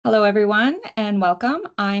Hello, everyone, and welcome.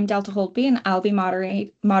 I'm Delta Holtby, and I'll be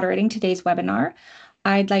moderating today's webinar.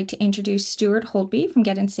 I'd like to introduce Stuart Holtby from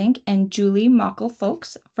GetInSync and Julie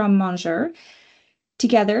Mockle-Folks from Monjur.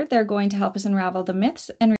 Together, they're going to help us unravel the myths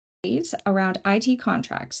and realities around IT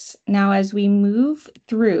contracts. Now, as we move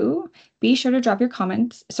through, be sure to drop your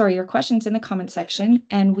questions in the comment section,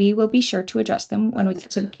 and we will be sure to address them when we get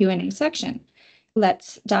to the Q&A section.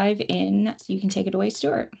 Let's dive in. So you can take it away,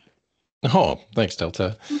 Stuart. Oh, thanks,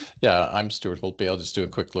 Delta. Yeah, I'm Stuart Holtby. I'll just do a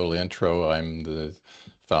quick little intro. I'm the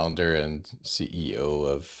founder and CEO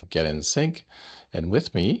of GetInSync. And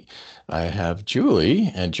with me, I have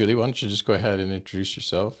Julie. And Julie, why don't you just go ahead and introduce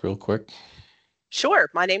yourself real quick? Sure.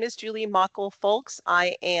 My name is Julie Mockle-Folks.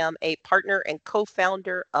 I am a partner and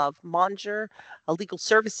co-founder of Monjur, a legal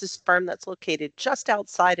services firm that's located just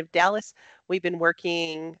outside of Dallas. We've been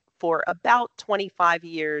working for about 25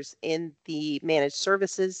 years in the managed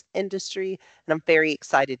services industry, and I'm very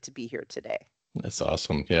excited to be here today. That's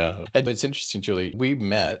awesome. Yeah. And it's interesting, Julie, we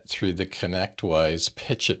met through the ConnectWise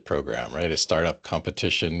Pitch It program, right? A startup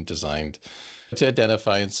competition designed to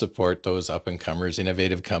identify and support those up and comers,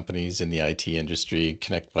 innovative companies in the IT industry.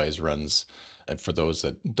 ConnectWise runs, and for those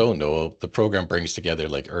that don't know, the program brings together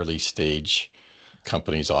like early stage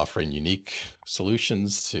companies offering unique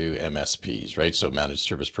solutions to MSPs, right? So managed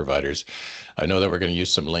service providers. I know that we're going to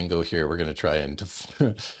use some lingo here. We're going to try and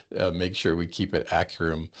make sure we keep it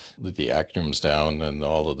accurate, the acronyms down and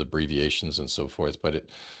all of the abbreviations and so forth.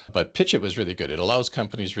 But Pitch It was really good. It allows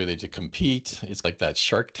companies really to compete. It's like that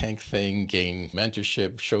Shark Tank thing, gain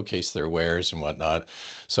mentorship, showcase their wares and whatnot.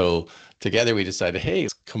 So together we decided, hey,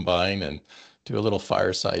 let's combine and do a little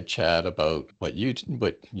fireside chat about what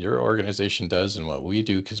your organization does and what we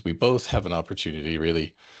do, because we both have an opportunity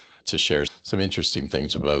really to share some interesting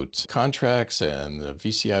things about contracts and the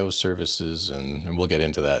VCIO services, and we'll get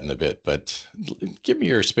into that in a bit. But give me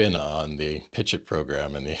your spin on the Pitch It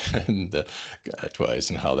program and the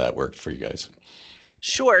GuideWise and how that worked for you guys.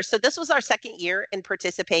 Sure. So this was our second year in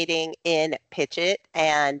participating in Pitch It,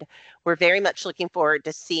 and we're very much looking forward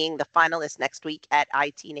to seeing the finalists next week at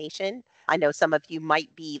IT Nation. I know some of you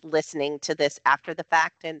might be listening to this after the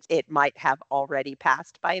fact, and it might have already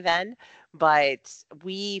passed by then, but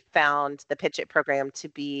we found the Pitch It program to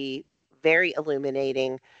be very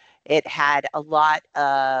illuminating. It had a lot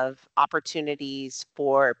of opportunities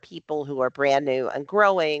for people who are brand new and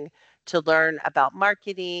growing to learn about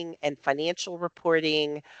marketing and financial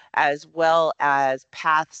reporting, as well as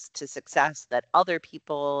paths to success that other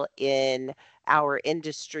people in our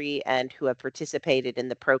industry and who have participated in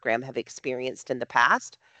the program have experienced in the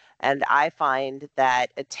past. And I find that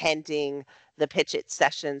attending the Pitch It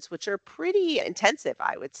sessions, which are pretty intensive,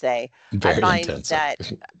 I would say, I Very find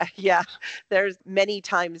intensive. that, yeah, there's many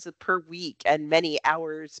times per week and many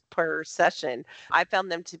hours per session. I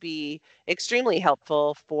found them to be extremely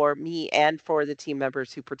helpful for me and for the team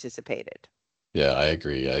members who participated. Yeah, I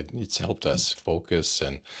agree. It's helped us focus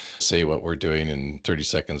and say what we're doing in 30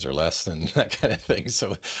 seconds or less and that kind of thing.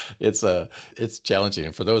 So it's challenging.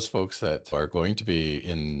 And for those folks that are going to be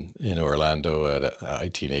in Orlando at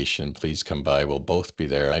IT Nation, please come by. We'll both be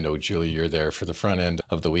there. I know, Julie, you're there for the front end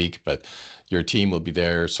of the week, but your team will be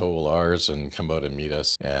there, so will ours, and come out and meet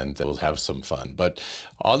us, and we'll have some fun. But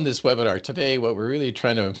on this webinar today, what we're really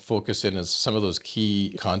trying to focus in is some of those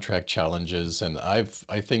key contract challenges. And I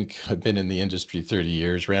think I've been in the industry 30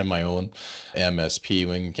 years, ran my own MSP.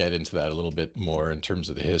 We can get into that a little bit more in terms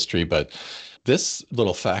of the history, but this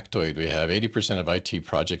little factoid we have, 80% of IT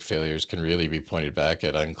project failures can really be pointed back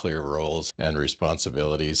at unclear roles and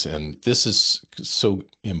responsibilities. And this is so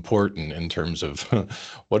important in terms of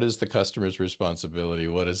what is the customer's responsibility,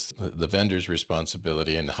 what is the vendor's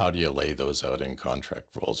responsibility, and how do you lay those out in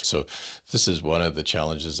contract roles? So this is one of the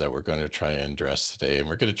challenges that we're going to try and address today. And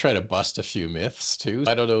we're going to try to bust a few myths too.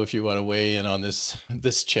 I don't know if you want to weigh in on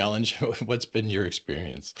this challenge. What's been your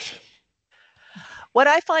experience? What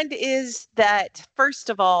I find is that, first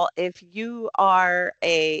of all, if you're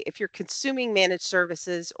consuming managed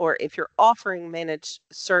services or if you're offering managed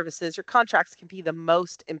services, your contracts can be the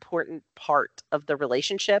most important part of the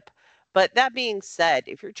relationship. But that being said,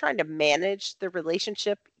 if you're trying to manage the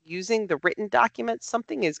relationship using the written documents,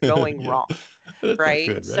 something is going Yeah, wrong, that's not right?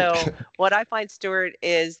 good, right? So what I find, Stuart,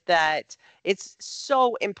 is that it's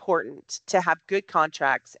so important to have good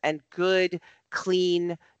contracts and good,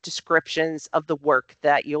 clean descriptions of the work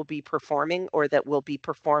that you'll be performing or that will be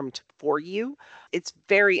performed for you. It's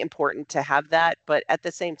very important to have that, but at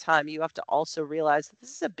the same time, you have to also realize that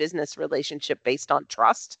this is a business relationship based on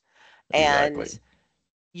trust. Exactly. And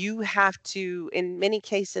you have to, in many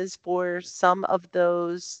cases, for some of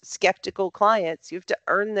those skeptical clients, you have to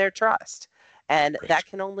earn their trust. And Right. that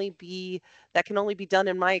can only be done,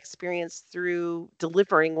 in my experience, through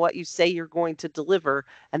delivering what you say you're going to deliver.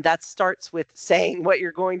 And that starts with saying what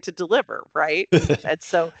you're going to deliver, right? And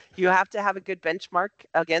so you have to have a good benchmark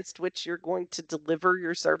against which you're going to deliver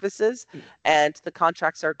your services. And the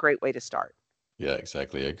contracts are a great way to start. Yeah,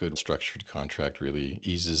 exactly. A good structured contract really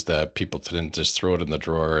eases that. People didn't just throw it in the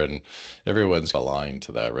drawer and everyone's aligned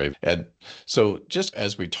to that, right? And so just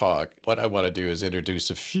as we talk, what I want to do is introduce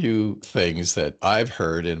a few things that I've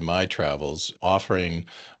heard in my travels offering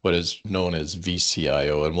what is known as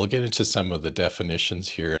VCIO. And we'll get into some of the definitions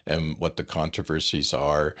here and what the controversies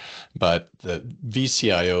are. But the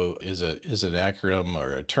VCIO is an acronym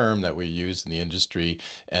or a term that we use in the industry.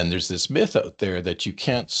 And there's this myth out there that you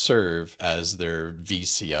can't serve as their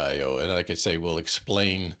VCIO. And like I say, we'll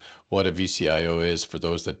explain what a VCIO is for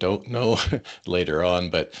those that don't know later on.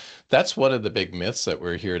 But that's one of the big myths that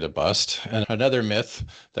we're here to bust. And another myth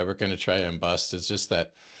that we're going to try and bust is just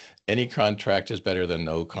that any contract is better than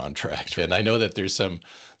no contract. And I know that there's some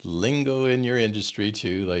lingo in your industry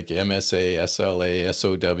too, like MSA, SLA,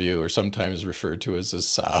 SOW, or sometimes referred to as a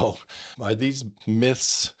SOW. Are these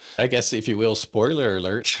myths, I guess, if you will, spoiler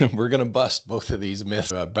alert, we're going to bust both of these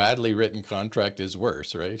myths. A badly written contract is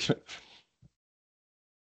worse, right?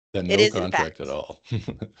 Than It no is, in contract at fact. all.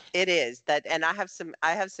 It is that, and I have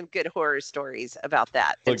some good horror stories about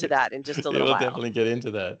that, into Okay. that in just a Yeah, little we'll while. definitely get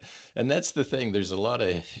into that. And that's the thing. There's a lot of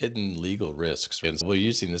hidden legal risks. And we're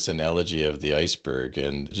using this analogy of the iceberg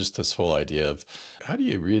and just this whole idea of how do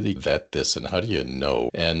you really vet this and how do you know?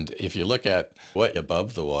 And if you look at what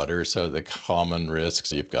above the water, so the common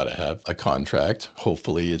risks, you've got to have a contract.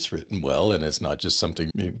 Hopefully it's written well and it's not just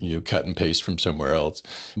something you cut and paste from somewhere else.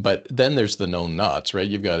 But then there's the known knots, right?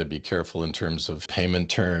 You've got to be careful in terms of payment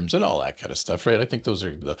terms and all that kind of stuff, right? I think those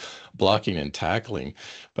are the blocking and tackling.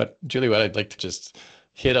 But Julie, what I'd like to just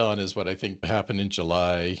hit on is what I think happened in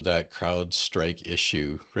July, that CrowdStrike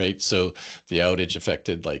issue, right? So the outage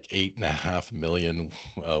affected like 8.5 million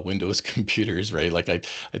Windows computers, right? Like I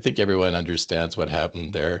think everyone understands what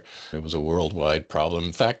happened there. It was a worldwide problem.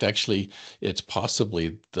 In fact, actually, it's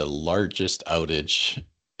possibly the largest outage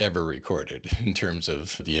ever recorded in terms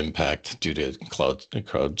of the impact due to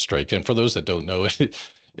CrowdStrike. And for those that don't know,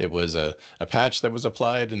 it was a patch that was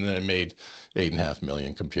applied and then it made 8.5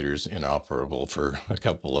 million computers inoperable for a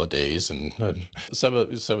couple of days. And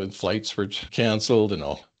some flights were canceled and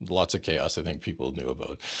lots of chaos I think people knew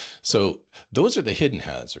about. So those are the hidden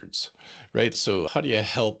hazards, right? So how do you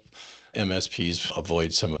help MSPs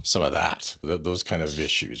avoid some of that, those kind of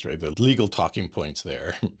issues, right? The legal talking points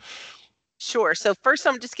there. Sure. So first,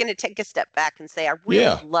 I'm just going to take a step back and say I really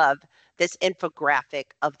Yeah. love this infographic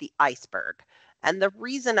of the iceberg. And the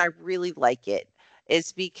reason I really like it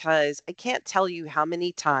is because I can't tell you how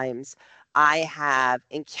many times I have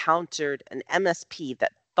encountered an MSP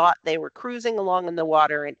that thought they were cruising along in the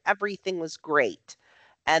water and everything was great.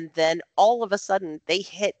 And then all of a sudden they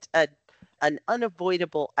hit an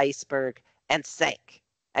unavoidable iceberg and sank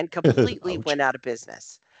and completely Ouch. went out of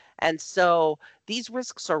business. And so these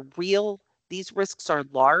risks are real, these risks are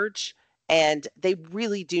large, and they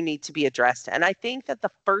really do need to be addressed. And I think that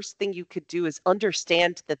the first thing you could do is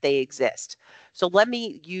understand that they exist. So let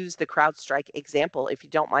me use the CrowdStrike example, if you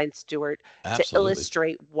don't mind, Stuart, to Absolutely.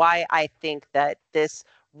 illustrate why I think that this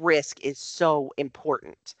risk is so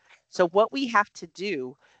important. So what we have to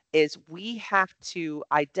do is we have to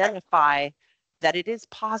identify that it is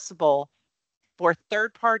possible for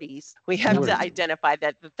third parties. We have to Right. identify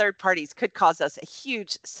that the third parties could cause us a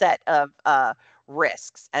huge set of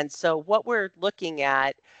risks. And so what we're looking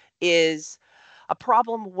at is a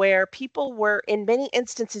problem where people were, in many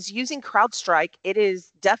instances, using CrowdStrike. It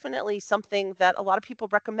is definitely something that a lot of people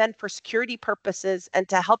recommend for security purposes and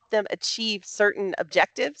to help them achieve certain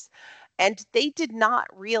objectives. And they did not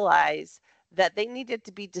realize that they needed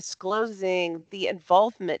to be disclosing the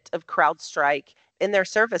involvement of CrowdStrike in their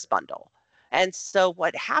service bundle. And so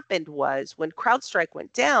what happened was when CrowdStrike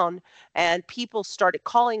went down and people started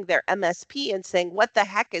calling their MSP and saying, what the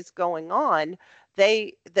heck is going on?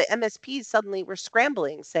 The MSPs suddenly were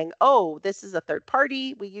scrambling, saying, oh, this is a third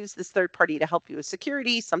party. We use this third party to help you with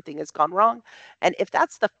security. Something has gone wrong. And if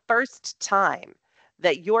that's the first time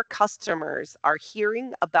that your customers are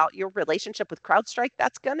hearing about your relationship with CrowdStrike,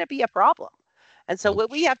 that's going to be a problem. And so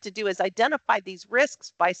what we Ouch. have to do is identify these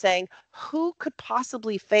risks by saying, who could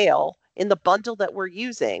possibly fail in the bundle that we're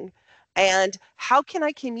using? And how can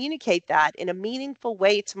I communicate that in a meaningful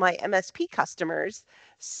way to my MSP customers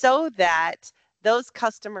so that those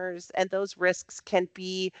customers and those risks can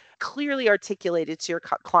be clearly articulated to your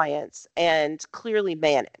clients and clearly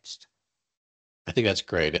managed? I think that's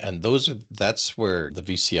great. And that's where the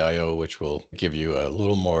VCIO, which will give you a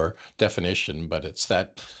little more definition, but it's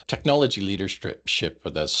that technology leadership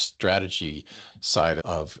or the strategy side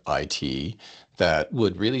of IT that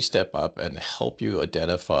would really step up and help you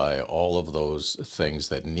identify all of those things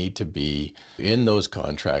that need to be in those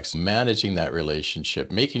contracts, managing that relationship,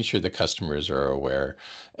 making sure the customers are aware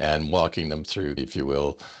and walking them through, if you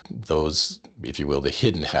will, the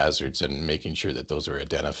hidden hazards and making sure that those are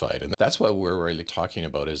identified. And that's what we're really talking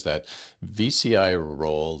about is that VCI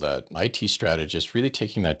role, that IT strategist really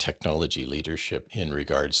taking that technology leadership in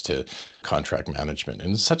regards to contract management.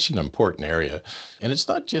 And it's such an important area. And it's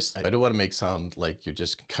not just, I don't want to make sound like you're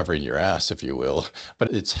just covering your ass, if you will,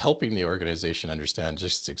 but it's helping the organization understand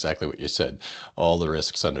just exactly what you said, all the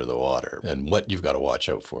risks under the water and what you've got to watch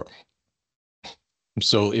out for.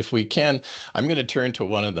 So if we can, I'm going to turn to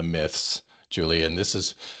one of the myths, Julie, and this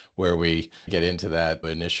is where we get into that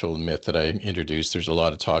initial myth that I introduced. There's a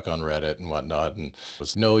lot of talk on Reddit and whatnot, and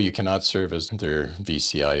it's no, you cannot serve as their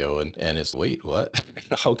VCIO. And it's, wait, what?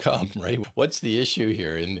 How come, right? What's the issue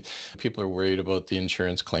here? And people are worried about the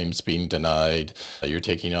insurance claims being denied. You're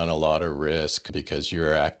taking on a lot of risk because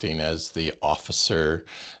you're acting as the officer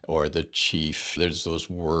or the chief. There's those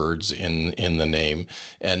words in the name.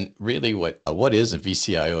 And really, what is a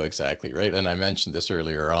VCIO exactly, right? And I mentioned this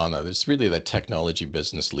earlier on. It's really the technology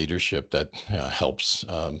business leadership that helps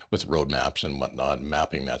with roadmaps and whatnot,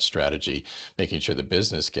 mapping that strategy, making sure the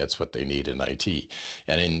business gets what they need in IT.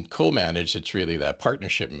 And in co-managed, it's really that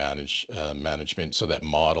partnership management. So that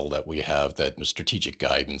model that we have, that strategic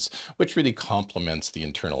guidance, which really complements the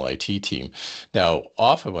internal IT team. Now,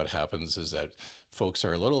 often what happens is that folks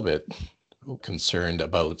are a little bit concerned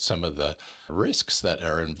about some of the risks that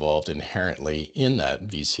are involved inherently in that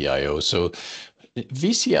VCIO. So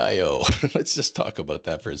VCIO, let's just talk about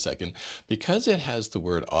that for a second. Because it has the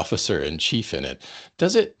word officer and chief in it,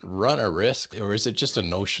 does it run a risk or is it just a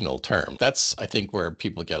notional term? That's, I think, where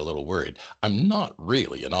people get a little worried. I'm not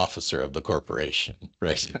really an officer of the corporation,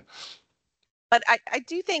 right? But I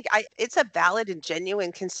do think it's a valid and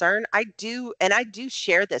genuine concern. I do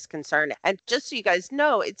share this concern. And just so you guys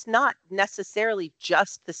know, it's not necessarily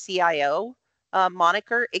just the CIO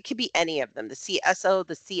moniker. It could be any of them, the CSO,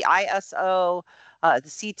 the CISO, the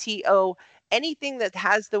CTO, anything that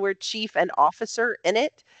has the word chief and officer in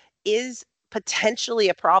it is potentially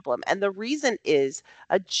a problem. And the reason is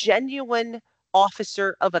a genuine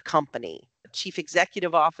officer of a company, chief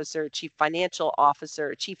executive officer, chief financial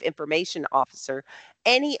officer, chief information officer,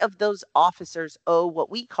 any of those officers owe what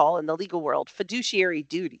we call in the legal world fiduciary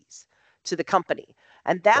duties to the company.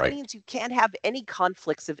 And that Right. means you can't have any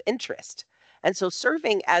conflicts of interest. And so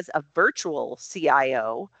serving as a virtual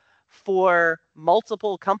CIO for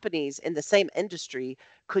multiple companies in the same industry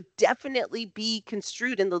could definitely be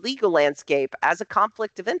construed in the legal landscape as a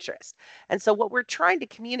conflict of interest. And so what we're trying to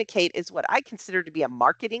communicate is what I consider to be a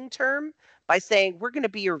marketing term by saying we're going to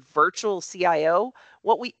be your virtual CIO.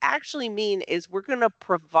 What we actually mean is we're going to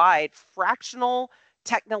provide fractional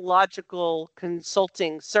technological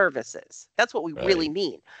consulting services. That's what we really Right.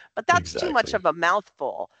 mean. But that's too much Exactly. of a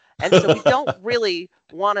mouthful. And so we don't really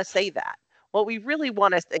want to say that. What we really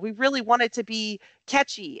want it to be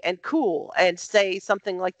catchy and cool and say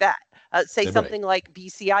something like that. Say Right. something like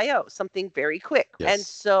BCIO, something very quick. And Yes.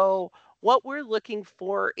 so what we're looking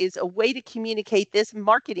for is a way to communicate this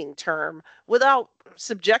marketing term without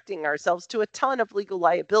subjecting ourselves to a ton of legal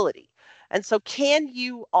liability. And so can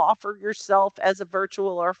you offer yourself as a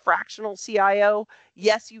virtual or fractional CIO?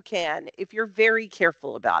 Yes, you can, if you're very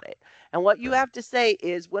careful about it. And what you Right. have to say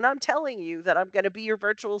is when I'm telling you that I'm going to be your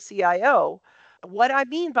virtual CIO, what I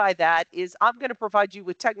mean by that is I'm going to provide you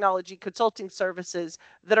with technology consulting services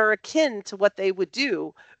that are akin to what they would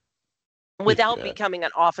do without Yeah. becoming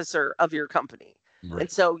an officer of your company. And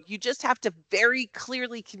Right. so you just have to very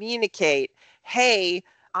clearly communicate, hey,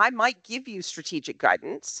 I might give you strategic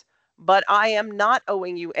guidance, but I am not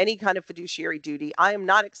owing you any kind of fiduciary duty. I am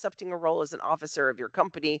not accepting a role as an officer of your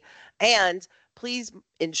company. And please,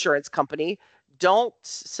 insurance company, don't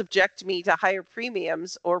subject me to higher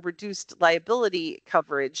premiums or reduced liability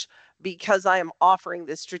coverage because I am offering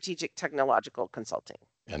this strategic technological consulting.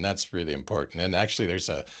 And that's really important. And actually, there's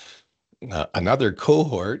another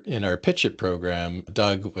cohort in our Pitch It program,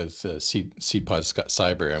 Doug with CPOS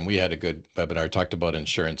Cyber, and we had a good webinar, talked about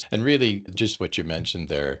insurance. And really, just what you mentioned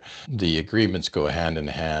there, the agreements go hand in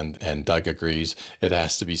hand, and Doug agrees it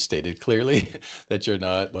has to be stated clearly that you're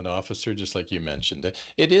not an officer, just like you mentioned.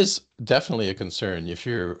 It is definitely a concern if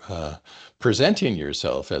you're presenting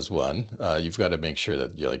yourself as one. You've got to make sure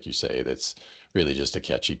that, like you say, that's really just a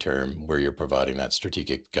catchy term where you're providing that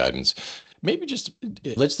strategic guidance. Maybe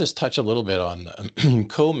let's just touch a little bit on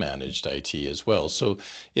co-managed IT as well. So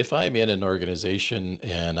if I'm in an organization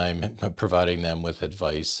and I'm providing them with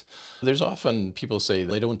advice, there's often people say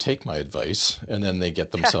they don't take my advice and then they get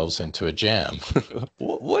themselves into a jam.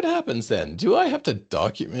 What happens then? Do I have to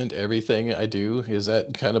document everything I do? Is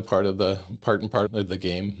that kind of part and part of the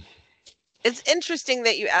game? It's interesting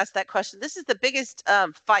that you asked that question. This is the biggest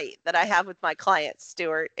fight that I have with my clients,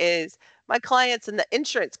 Stuart, is my clients and the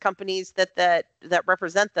insurance companies that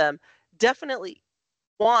represent them definitely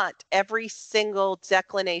want every single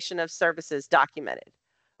declination of services documented.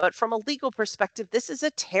 But from a legal perspective, this is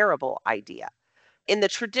a terrible idea in the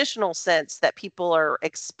traditional sense that people are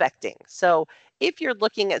expecting. So if you're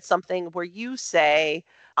looking at something where you say,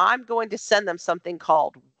 I'm going to send them something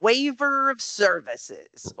called waiver of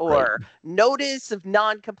services Right, or notice of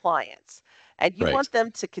noncompliance, and you right, want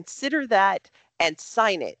them to consider that and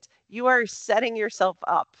sign it, you are setting yourself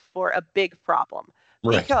up for a big problem.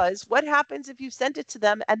 right. Because what happens if you send it to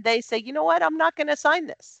them and they say, you know what, I'm not going to sign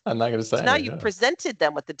this? I'm not going to So sign now it. you've Yeah, presented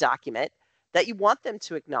them with the document that you want them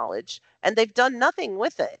to acknowledge, and they've done nothing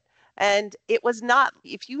with it. And it was not,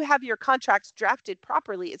 if you have your contracts drafted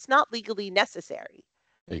properly, it's not legally necessary.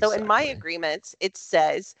 So in my exactly. agreements, it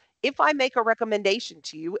says if I make a recommendation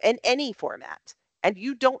to you in any format and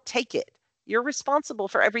you don't take it, you're responsible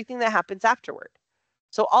for everything that happens afterward.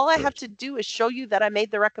 So all I have Right. to do is show you that I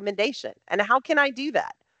made the recommendation. And how can I do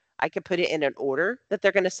that? I could put it in an order that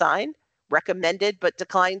they're going to sign, recommended but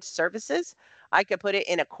declined services. I could put it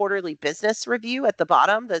in a quarterly business review at the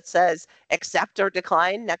bottom that says accept or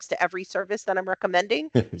decline next to every service that I'm recommending.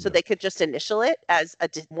 So Yeah. they could just initial it as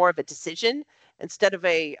more of a decision instead of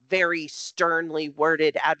a very sternly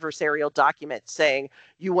worded adversarial document saying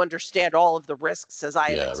you understand all of the risks as I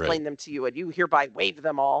have Yeah, right. explained them to you and you hereby waive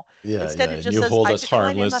them all. Yeah, Instead, yeah. it And just you says, hold I us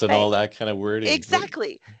decline harmless and MFA. all that kind of wording. Right.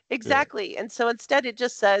 Exactly, Yeah. exactly. And so instead, it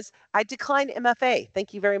just says, I decline MFA.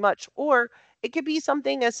 Thank you very much. Or it could be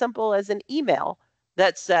something as simple as an email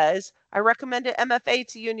that says, I recommended MFA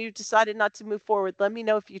to you and you decided not to move forward. Let me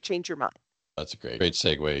know if you change your mind. That's a great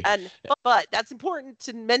segue. And but that's important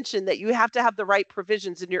to mention that you have to have the right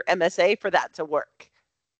provisions in your MSA for that to work.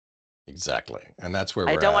 Exactly. And that's where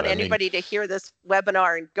I we're don't at. want I mean, anybody to hear this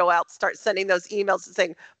webinar and go out start sending those emails and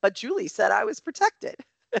saying, but Julie said I was protected.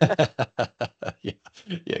 yeah,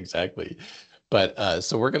 yeah, exactly. But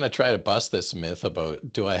so we're going to try to bust this myth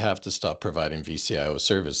about do I have to stop providing VCIO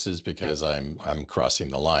services because I'm crossing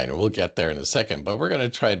the line? And we'll get there in a second. But we're going to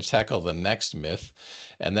try to tackle the next myth,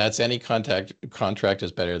 and that's any contract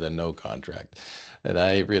is better than no contract. And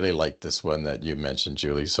I really like this one that you mentioned,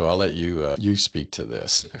 Julie. So I'll let you speak to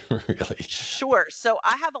this. Really. Sure. So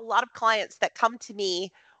I have a lot of clients that come to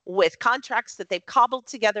me with contracts that they've cobbled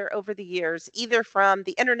together over the years, either from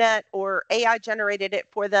the internet or AI generated it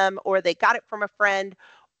for them, or they got it from a friend,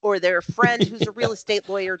 or their friend who's a real estate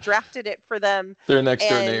lawyer drafted it for them. Their next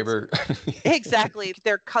door And neighbor. exactly,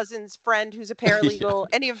 their cousin's friend who's a Yeah. paralegal,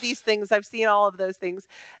 any of these things, I've seen all of those things.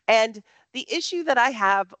 And the issue that I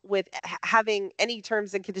have with having any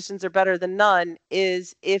terms and conditions are better than none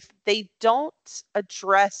is if they don't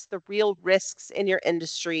address the real risks in your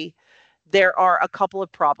industry, there are a couple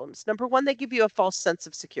of problems. Number one, they give you a false sense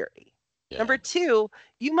of security. Yeah. Number two,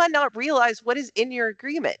 you might not realize what is in your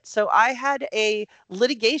agreement. So I had a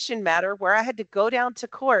litigation matter where I had to go down to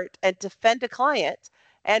court and defend a client.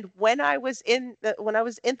 And when I was in the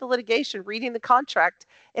litigation reading the contract,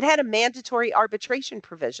 it had a mandatory arbitration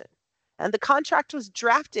provision. And the contract was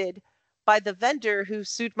drafted by the vendor who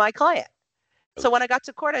sued my client. So when I got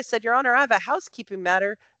to court, I said, Your Honor, I have a housekeeping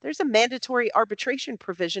matter. There's a mandatory arbitration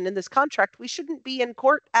provision in this contract. We shouldn't be in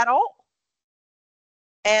court at all.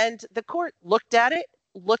 And the court looked at it,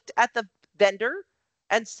 looked at the vendor,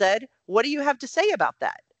 and said, What do you have to say about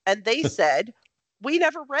that? And they said, We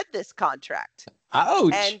never read this contract.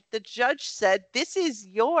 Ouch. And the judge said, This is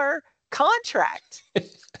your contract.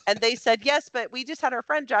 And they said, Yes, but we just had our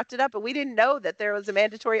friend draft it up, but we didn't know that there was a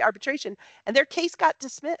mandatory arbitration. And their case got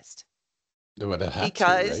dismissed Would have had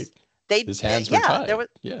to, right? because they, His hands were yeah, there tied. was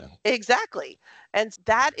Yeah. exactly. And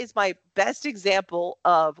that is my best example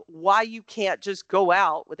of why you can't just go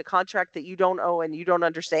out with a contract that you don't owe and you don't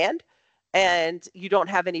understand and you don't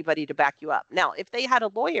have anybody to back you up. Now, if they had a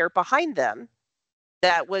lawyer behind them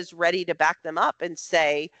that was ready to back them up and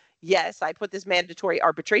say, yes, I put this mandatory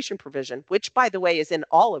arbitration provision, which, by the way, is in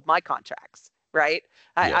all of my contracts, right?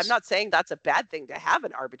 I'm Yes. not saying that's a bad thing to have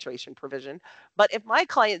an arbitration provision, but if my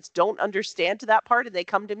clients don't understand that part and they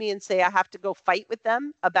come to me and say I have to go fight with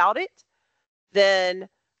them about it, then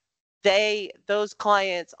those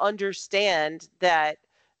clients understand that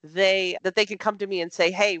they can come to me and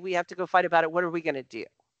say, hey, we have to go fight about it. What are we going to do?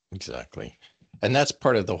 Exactly. And that's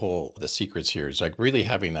part of the secrets here is like really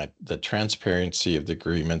having the transparency of the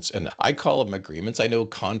agreements. And I call them agreements. I know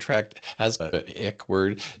contract has a ick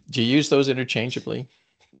word. Do you use those interchangeably?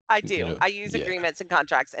 I You do. know, I use yeah. agreements and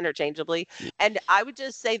contracts interchangeably. Y- And I would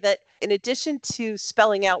just say that in addition to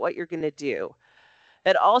spelling out what you're going to do,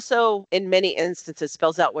 it also, in many instances,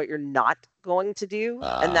 spells out what you're not going to do.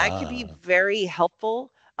 And that can be Ah, very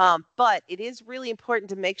helpful. But it is really important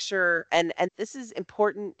to make sure, and this is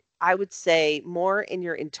important, I would say, more in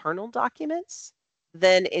your internal documents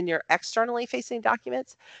than in your externally facing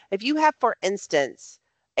documents. If you have, for instance,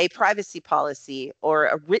 a privacy policy or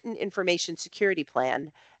a written information security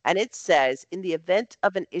plan, and it says in the event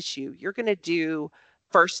of an issue, you're going to do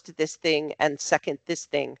first this thing and second this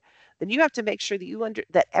thing, then you have to make sure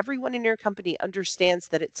that everyone in your company understands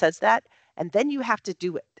that it says that, and then you have to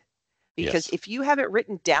do it. Because yes. if you have it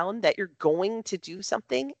written down that you're going to do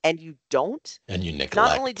something and you don't, And you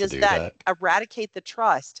not only neglect to does do that that. eradicate the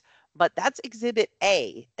trust, but that's exhibit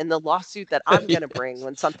A in the lawsuit that I'm going to bring Yes,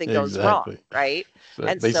 when something goes wrong, exactly. right? So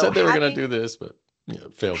And they so said they were going to having do this, but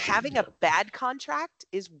failed to. having a Yeah. bad contract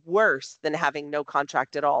is worse than having no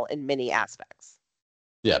contract at all in many aspects.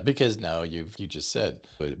 Yeah, because now you just said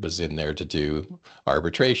it was in there to do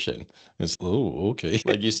arbitration. It's okay.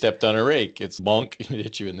 Like you stepped on a rake. It's bonk, it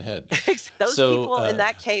hit you in the head. Those So people in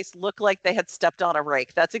that case look like they had stepped on a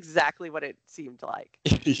rake. That's exactly what it seemed like.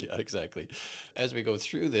 yeah, exactly. As we go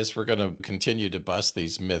through this, we're going to continue to bust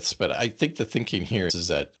these myths. But I think the thinking here is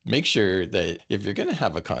that make sure that if you're going to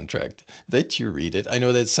have a contract, that you read it. I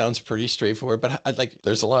know that sounds pretty straightforward, but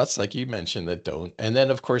there's a lots like you mentioned that don't. And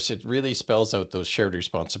then of course it really spells out those shared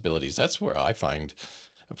responsibilities. That's where I find,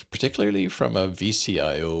 particularly from a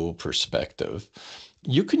VCIO perspective,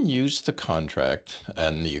 you can use the contract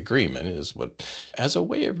and the agreement is what as a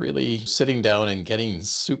way of really sitting down and getting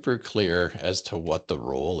super clear as to what the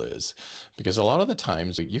role is. Because a lot of the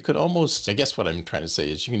times you could almost, I guess what I'm trying to say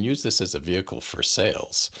is you can use this as a vehicle for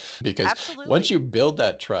sales. Because once Absolutely. you build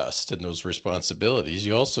that trust and those responsibilities,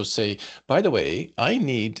 you also say, by the way, I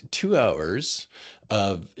need 2 hours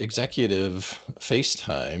of executive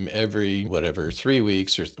FaceTime every whatever 3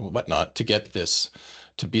 weeks or whatnot to get this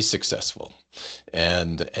to be successful.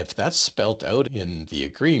 And if that's spelt out in the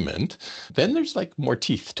agreement, then there's like more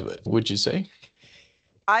teeth to it, would you say?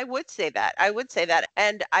 I would say that. I would say that.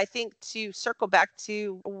 And I think to circle back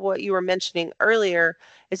to what you were mentioning earlier,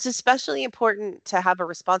 it's especially important to have a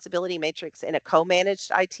responsibility matrix in a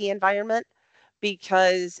co-managed IT environment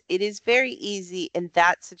because it is very easy in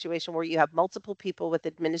that situation where you have multiple people with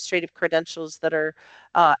administrative credentials that are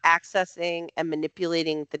accessing and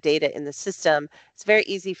manipulating the data in the system. It's very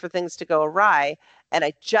easy for things to go awry. And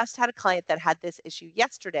I just had a client that had this issue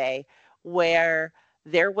yesterday where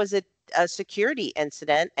there was a security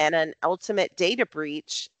incident and an ultimate data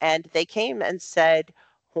breach, and they came and said,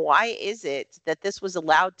 why is it that this was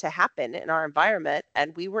allowed to happen in our environment?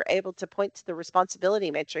 And we were able to point to the responsibility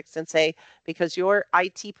matrix and say, because your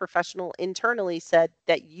IT professional internally said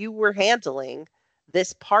that you were handling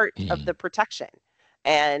this part of Mm, the protection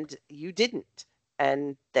and you didn't.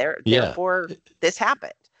 And yeah, therefore, this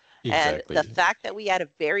happened. And the exactly. fact that we had a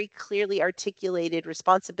very clearly articulated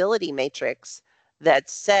responsibility matrix that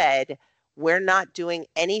said we're not doing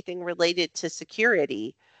anything related to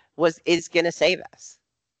security is going to save us.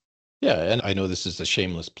 Yeah, and I know this is a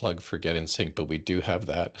shameless plug for GetInSync, but we do have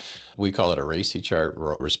that. We call it a RACI chart,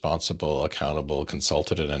 responsible, accountable,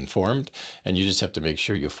 consulted, and informed. And you just have to make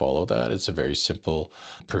sure you follow that. It's a very simple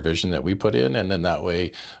provision that we put in. And then that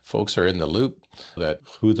way folks are in the loop that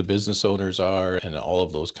who the business owners are and all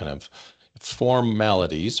of those kind of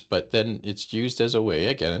formalities, but then it's used as a way,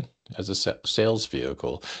 again, as a sales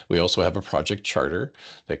vehicle. We also have a project charter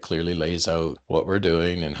that clearly lays out what we're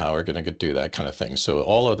doing and how we're going to do that kind of thing. So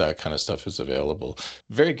all of that kind of stuff is available.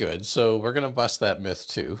 Very good. So we're going to bust that myth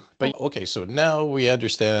too. But okay, so now we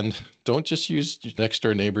understand. Don't just use your next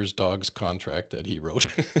door neighbor's dog's contract that he wrote,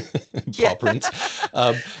 Yeah. paw prints.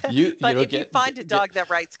 You But know if you find a get dog that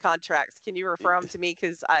writes contracts, can you refer them to me?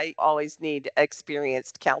 Because I always need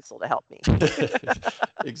experienced counsel to help me.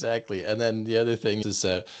 exactly. And then the other thing is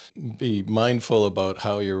be mindful about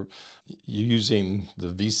how you're using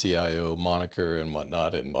the VCIO moniker and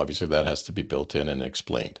whatnot. And obviously that has to be built in and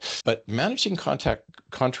explained. But managing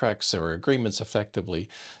contracts or agreements effectively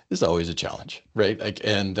is always a challenge, right? Like,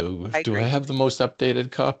 and I do I agree. have the most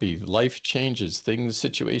updated copy? Life changes, things,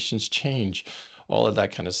 situations change. all of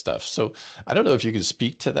that kind of stuff. So I don't know if you can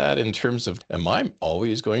speak to that in terms of, am I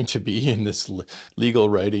always going to be in this legal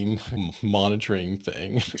writing monitoring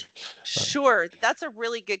thing? Sure, that's a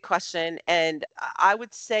really good question. And I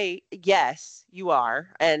would say, yes, you are.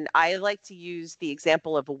 And I like to use the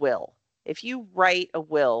example of a will. If you write a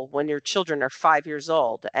will when your children are 5 years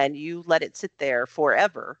old and you let it sit there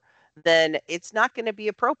forever, then it's not going to be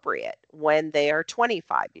appropriate when they are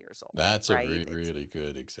 25 years old, That's a right? really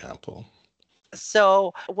good example.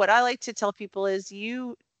 So what I like to tell people is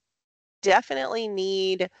you definitely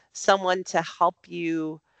need someone to help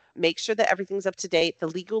you make sure that everything's up to date. The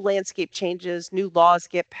legal landscape changes, new laws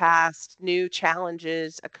get passed, new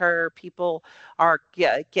challenges occur. People are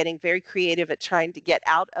getting very creative at trying to get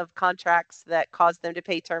out of contracts that cause them to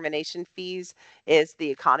pay termination fees as the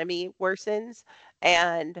economy worsens.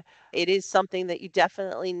 And it is something that you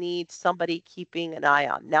definitely need somebody keeping an eye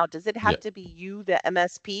on. Now, does it Yeah. have to be you, the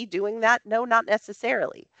MSP, doing that? No, not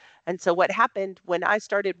necessarily. And so what happened when I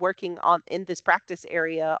started working on in this practice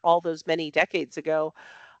area all those many decades ago,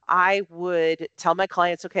 I would tell my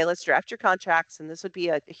clients, okay, let's draft your contracts. And this would be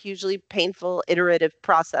a hugely painful, iterative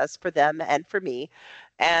process for them and for me.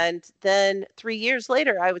 And then 3 years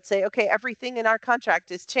later, I would say, okay, everything in our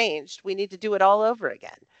contract is changed. We need to do it all over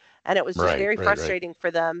again. And it was just Right, very right, right. frustrating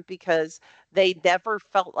for them because they never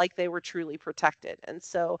felt like they were truly protected. And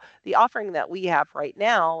so the offering that we have right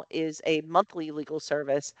now is a monthly legal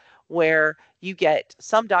service where you get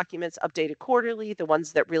some documents updated quarterly, the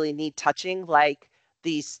ones that really need touching, like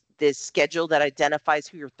this schedule that identifies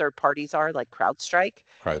who your third parties are, like CrowdStrike.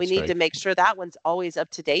 We need to CrowdStrike. make sure that one's always up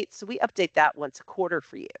to date. So we update that once a quarter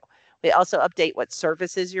for you. We also update what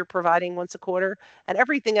services you're providing once a quarter. And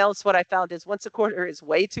everything else, what I found is once a quarter is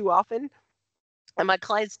way too often. And my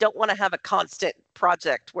clients don't want to have a constant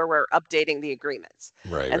project where we're updating the agreements.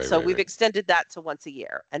 Right, And right, so right, we've right. extended that to once a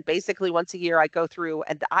year. And basically once a year, I go through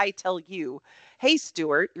and I tell you, hey,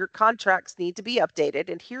 Stuart, your contracts need to be updated.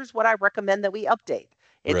 And here's what I recommend that we update.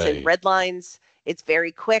 It's in Right. red lines. It's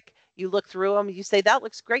very quick. You look through them. You say, that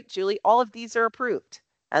looks great, Julie. All of these are approved.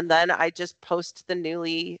 And then I just post the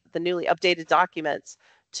newly updated documents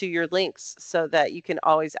to your links so that you can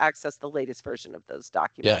always access the latest version of those Yeah,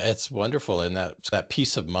 documents. it's wonderful. And that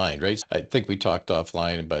peace of mind, right? I think we talked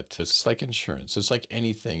offline, but it's like insurance. It's like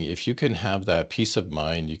anything. If you can have that peace of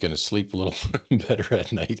mind, you're going to sleep a little better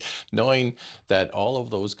at night, knowing that all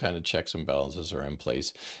of those kind of checks and balances are in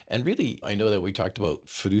place. And really, I know that we talked about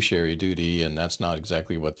fiduciary duty, and that's not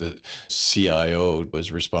exactly what the CIO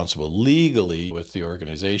was responsible legally with the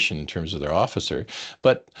organization in terms of their officer.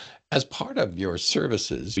 But as part of your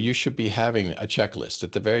services, you should be having a checklist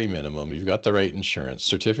at the very minimum. You've got the right insurance,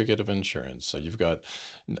 certificate of insurance. So you've got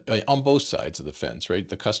on both sides of the fence, right?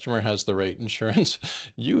 The customer has the right insurance,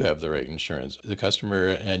 you have the right insurance. The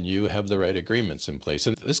customer and you have the right agreements in place.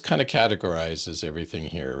 And this kind of categorizes everything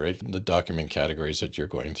here, right? The document categories that you're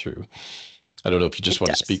going through. I don't know if you just It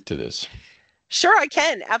want to does. speak to this. Sure, I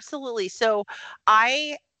can. Absolutely. So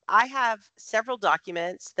I I have several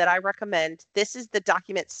documents that I recommend. This is the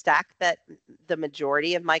document stack that the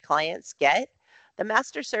majority of my clients get. The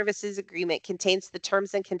master services agreement contains the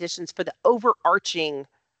terms and conditions for the overarching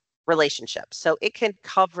relationship. So it can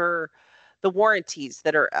cover the warranties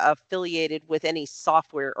that are affiliated with any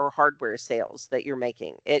software or hardware sales that you're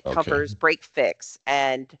making. It Okay. covers break fix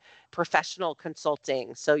and professional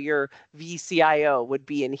consulting. So your VCIO would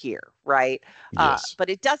be in here, right? Yes. But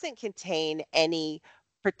it doesn't contain any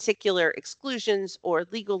particular exclusions or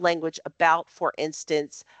legal language about, for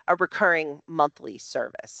instance, a recurring monthly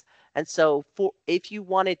service. And so if you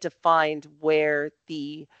wanted to find where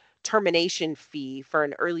the termination fee for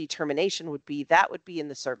an early termination would be, that would be in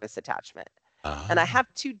the service attachment. And I Ah,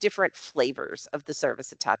 have two different flavors of the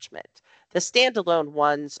service attachment. The standalone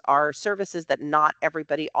ones are services that not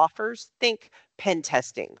everybody offers. Think pen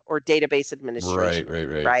testing or database right, administration, right,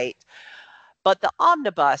 right. right? But the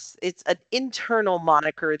omnibus, it's an internal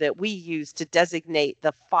moniker that we use to designate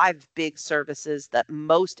the 5 big services that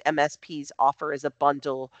most MSPs offer as a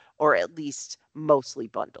bundle or at least mostly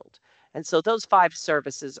bundled. And so those 5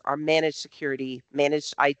 services are managed security,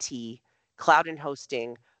 managed IT, cloud and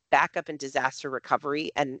hosting, backup and disaster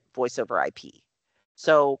recovery, and voice over IP.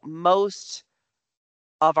 So most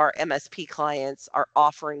of our MSP clients are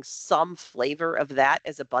offering some flavor of that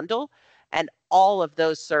as a bundle. And all of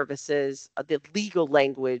those services, the legal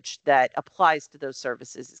language that applies to those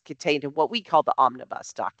services is contained in what we call the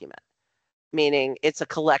omnibus document, meaning it's a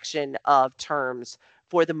collection of terms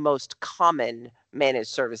for the most common managed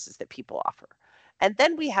services that people offer. And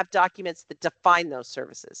then we have documents that define those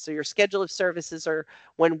services. So your schedule of services are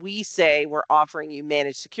when we say we're offering you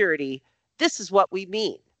managed security, this is what we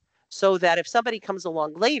mean. so that if somebody comes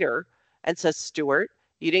along later and says, Stuart,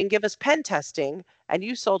 you didn't give us pen testing and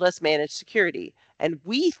you sold us managed security, and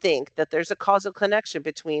we think that there's a causal connection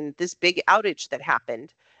between this big outage that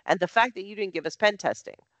happened and the fact that you didn't give us pen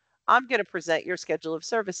testing, I'm going to present your schedule of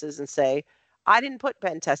services and say, I didn't put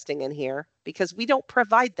pen testing in here because we don't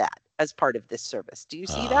provide that as part of this service. Do you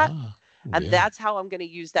see that? And that's how I'm going to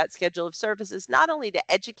use that schedule of services, not only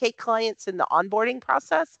to educate clients in the onboarding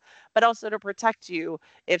process, but also to protect you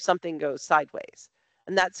if something goes sideways.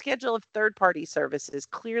 And that schedule of third-party services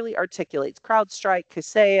clearly articulates CrowdStrike,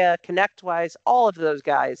 Kaseya, ConnectWise, all of those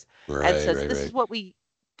guys, and says,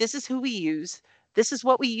 this is who we use. This is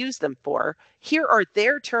what we use them for. Here are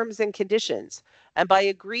their terms and conditions. And by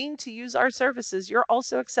agreeing to use our services, you're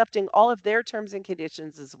also accepting all of their terms and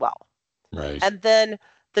conditions as well. Right. And then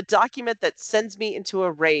the document that sends me into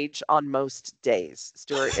a rage on most days,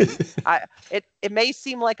 Stuart. And it may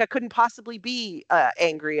seem like I couldn't possibly be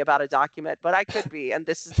angry about a document, but I could be, and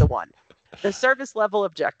this is the one. The service level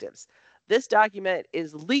objectives. This document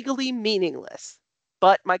is legally meaningless,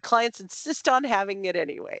 but my clients insist on having it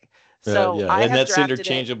anyway. So I and have that's drafted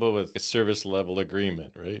interchangeable with a service level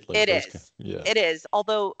agreement, right? It is. It is.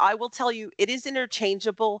 Although I will tell you, it is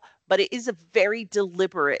interchangeable, but it is a very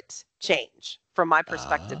deliberate change from my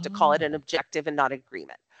perspective to call it an objective and not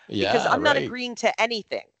agreement. Because I'm not agreeing to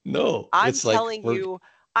anything. No, I'm telling you,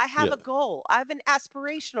 I have a goal. I have an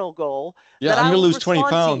aspirational goal that I'm going to lose 20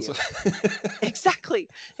 pounds. Exactly.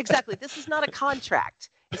 This is not a contract.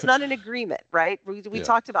 It's not an agreement, right? We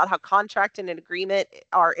talked about how contract and an agreement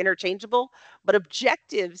are interchangeable, but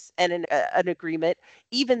objectives and an agreement,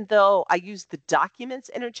 even though I use the documents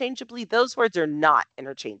interchangeably, those words are not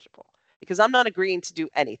interchangeable because I'm not agreeing to do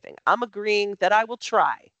anything. I'm agreeing that I will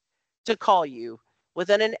try to call you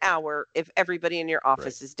within an hour if everybody in your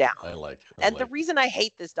office is down. I like it. And the reason I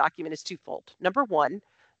hate this document is twofold. Number one,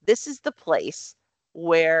 this is the place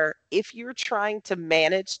where if you're trying to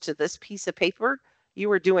manage to this piece of paper, you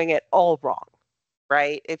are doing it all wrong,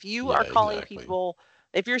 right? If you are calling people,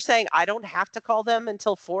 if you're saying, I don't have to call them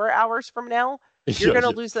until 4 hours from now, you're going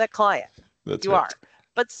to lose that client. You are.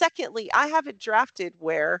 But secondly, I have it drafted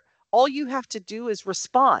where all you have to do is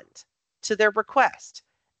respond to their request.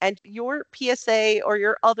 And your PSA or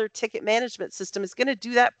your other ticket management system is going to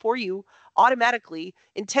do that for you automatically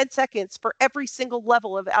in 10 seconds for every single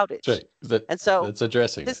level of outage. And so that's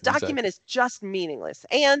addressing this document is just meaningless.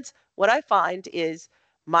 And what I find is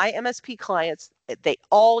my MSP clients, they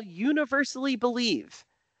all universally believe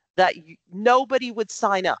that nobody would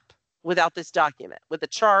sign up without this document, with a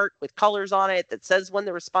chart, with colors on it that says when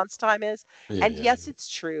the response time is. Yes, it's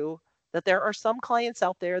true that there are some clients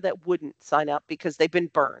out there that wouldn't sign up because they've been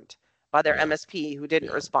burned by their MSP who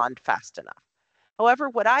didn't respond fast enough. However,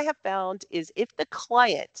 what I have found is if the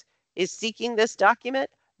client is seeking this document,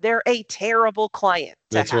 they're a terrible client.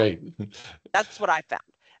 That's right. That's what I found.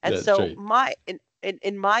 And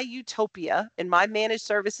in my utopia, in my managed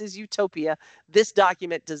services utopia, this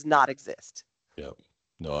document does not exist. Yep.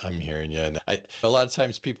 No, I'm hearing you. And a lot of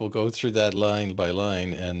times people go through that line by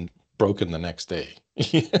line and broken the next day.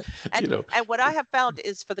 And what I have found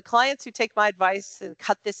is for the clients who take my advice and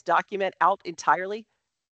cut this document out entirely,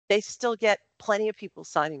 they still get plenty of people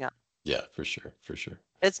signing up. Yeah, for sure.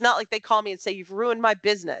 It's not like they call me and say, you've ruined my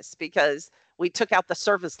business because we took out the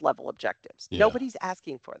service level objectives. Nobody's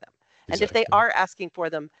asking for them. And if they are asking for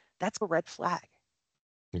them, that's a red flag.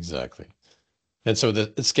 Exactly. And so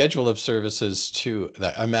the schedule of services too,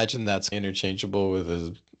 I imagine that's interchangeable with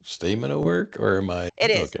a statement of work, or am I? It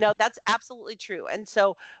is. No, that's absolutely true. And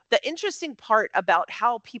so the interesting part about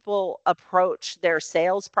how people approach their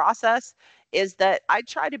sales process is that I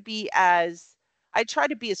try to be as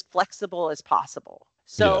flexible as possible.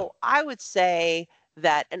 So I would say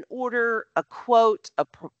that an order, a quote,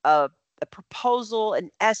 a proposal, an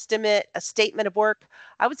estimate, a statement of work,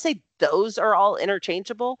 I would say those are all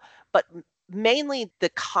interchangeable, but mainly the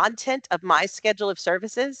content of my schedule of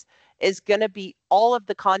services is going to be all of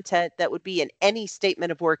the content that would be in any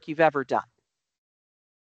statement of work you've ever done.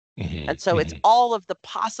 And so it's all of the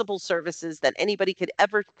possible services that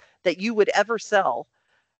you would ever sell.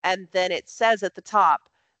 And then it says at the top,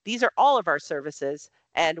 these are all of our services,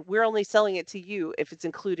 and we're only selling it to you if it's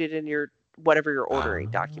included in your whatever your ordering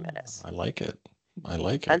document is. I like it.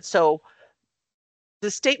 And so the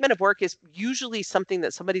statement of work is usually something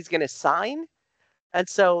that somebody's going to sign. And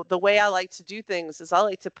so the way I like to do things is I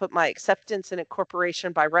like to put my acceptance and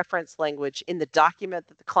incorporation by reference language in the document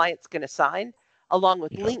that the client's going to sign, along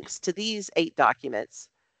with links to these 8 documents.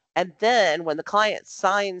 And then when the client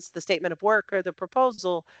signs the statement of work or the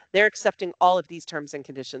proposal, they're accepting all of these terms and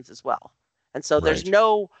conditions as well. And so there's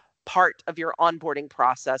no part of your onboarding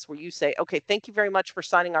process where you say, okay, thank you very much for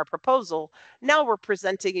signing our proposal. Now we're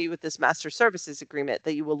presenting you with this master services agreement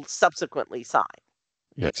that you will subsequently sign.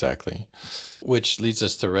 Yeah, exactly. Which leads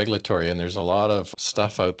us to regulatory, and there's a lot of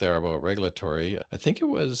stuff out there about regulatory. I think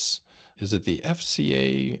is it the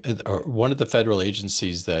FCA or one of the federal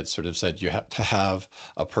agencies that sort of said you have to have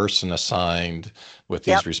a person assigned with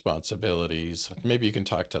these Yep. responsibilities? Maybe you can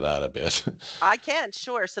talk to that a bit. I can,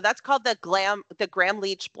 sure. So that's called the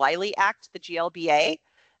Gramm-Leach-Bliley Act, the GLBA.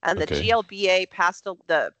 And the Okay. GLBA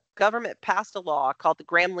the government passed a law called the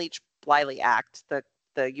Gramm-Leach-Bliley Act.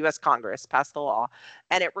 The US Congress passed the law,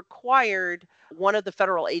 and it required one of the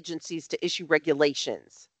federal agencies to issue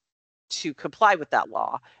regulations to comply with that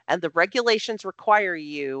law. And the regulations require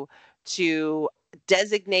you to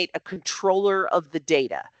designate a controller of the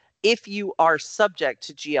data if you are subject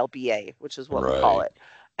to GLBA, which is what we call Right. it.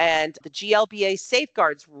 And the GLBA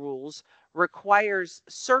safeguards rules requires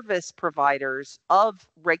service providers of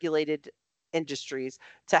regulated industries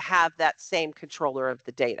to have that same controller of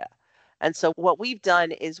the data. And so what we've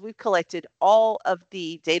done is we've collected all of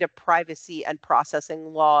the data privacy and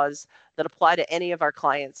processing laws that apply to any of our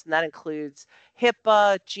clients. And that includes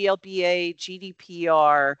HIPAA, GLBA,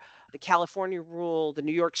 GDPR, the California rule, the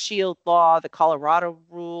New York Shield law, the Colorado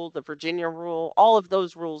rule, the Virginia rule. All of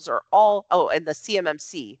those rules are and the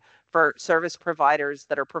CMMC for service providers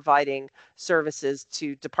that are providing services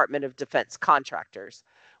to Department of Defense contractors.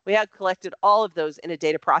 We have collected all of those in a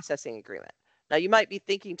data processing agreement. Now, you might be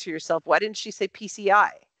thinking to yourself, why didn't she say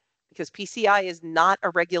PCI? Because PCI is not a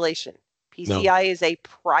regulation. PCI is a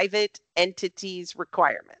private entity's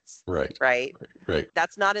requirements. Right. Right? Right.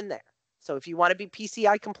 That's not in there. So if you want to be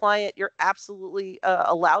PCI compliant, you're absolutely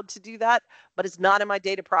allowed to do that, but it's not in my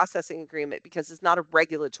data processing agreement because it's not a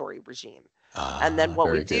regulatory regime. And then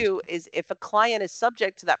what we do is if a client is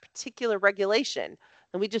subject to that particular regulation,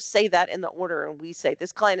 then we just say that in the order, and we say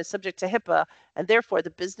this client is subject to HIPAA, and therefore the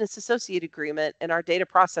business associate agreement and our data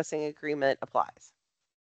processing agreement applies.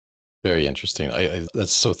 Very interesting.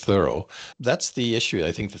 That's so thorough. That's the issue.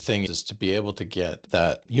 I think the thing is to be able to get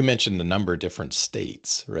that. You mentioned a number of different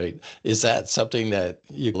states, right? Is that something that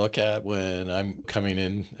you look at when I'm coming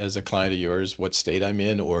in as a client of yours, what state I'm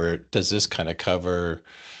in, or does this kind of cover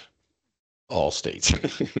all states?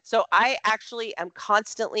 So I actually am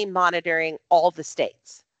constantly monitoring all the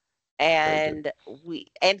states. And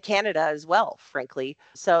Canada as well, frankly.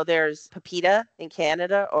 So there's PEPITA in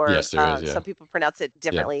Canada, or yes, there is, yeah. Some people pronounce it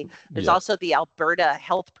differently. Yeah. There's also the Alberta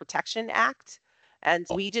Health Protection Act. And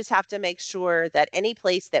we just have to make sure that any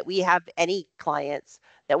place that we have any clients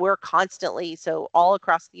that we're constantly, so all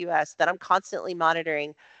across the US, that I'm constantly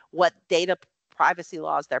monitoring what data privacy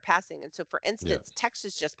laws they're passing. And so for instance,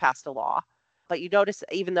 Texas just passed a law. But you notice,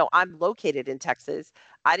 even though I'm located in Texas,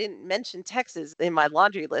 I didn't mention Texas in my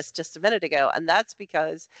laundry list just a minute ago. And that's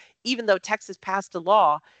because even though Texas passed a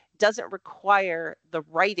law, it doesn't require the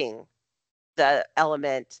writing, the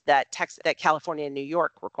element that California and New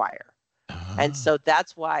York require. And so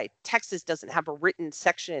that's why Texas doesn't have a written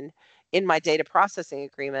section in my data processing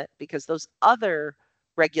agreement, because those other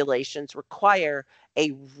regulations require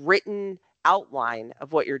a written outline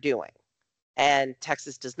of what you're doing. And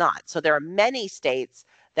Texas does not. So there are many states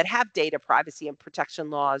that have data privacy and protection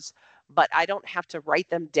laws, but I don't have to write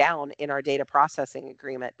them down in our data processing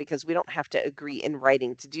agreement because we don't have to agree in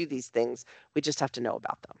writing to do these things. We just have to know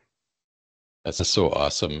about them. That's so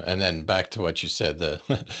awesome. And then back to what you said, the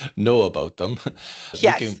know about them.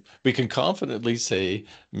 Yes. We can confidently say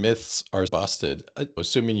myths are busted,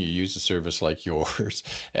 assuming you use a service like yours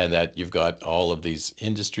and that you've got all of these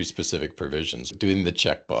industry specific provisions, doing the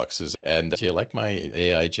check boxes. And do you like my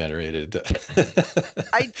AI generated?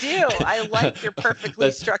 I do. I like your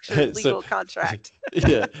perfectly structured legal contract.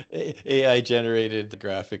 Yeah, AI generated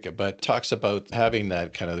graphic, but talks about having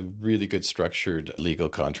that kind of really good structured legal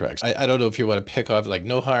contracts. I don't know if you want to pick off like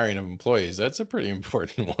no hiring of employees. That's a pretty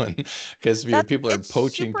important one because people are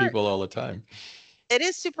poaching people all the time. It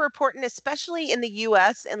is super important, especially in the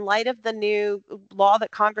US, in light of the new law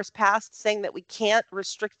that Congress passed saying that we can't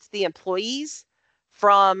restrict the employees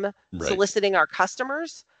from soliciting our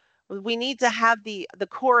customers. We need to have the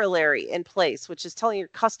corollary in place, which is telling your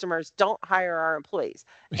customers don't hire our employees.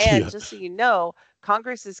 And just so you know,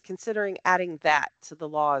 Congress is considering adding that to the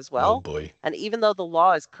law as well. Oh boy. And even though the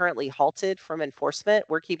law is currently halted from enforcement,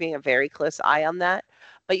 we're keeping a very close eye on that.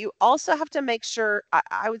 But you also have to make sure,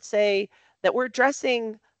 I would say, that we're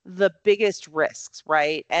addressing the biggest risks,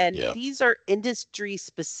 right? And these are industry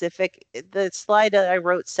specific. The slide that I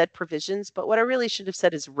wrote said provisions, but what I really should have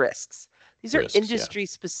said is risks. These are industry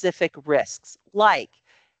specific risks, like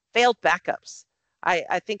failed backups.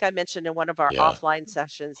 I think I mentioned in one of our Yeah. offline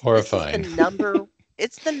sessions, this is Horrifying.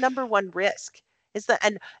 it's the number one risk.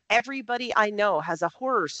 And everybody I know has a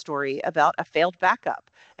horror story about a failed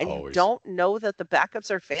backup. And you Always. don't know that the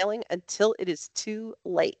backups are failing until it is too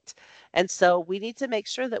late. And so we need to make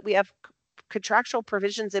sure that we have contractual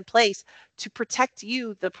provisions in place to protect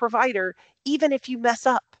you, the provider, even if you mess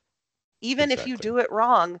up. Even if you Exactly. do it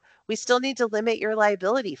wrong, we still need to limit your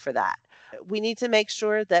liability for that. We need to make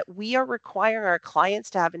sure that we are requiring our clients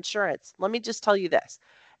to have insurance. Let me just tell you this.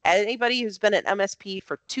 Anybody who's been at MSP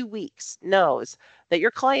for 2 weeks knows that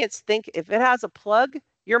your clients think if it has a plug,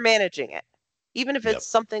 you're managing it. Even if it's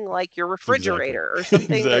Yep. something like your Exactly. refrigerator or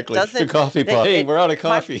something that Exactly. The doesn't, coffee that pot. Hey, it, we're out of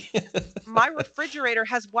my coffee. my refrigerator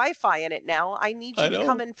has Wi-Fi in it now. I need I you to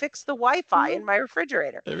come know. and fix the Wi-Fi in my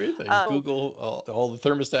refrigerator. Everything. Um, Google, all the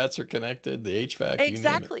thermostats are connected, the HVAC, you name it.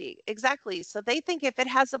 Exactly, exactly. So they think if it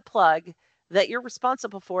has a plug that you're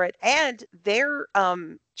responsible for it, and their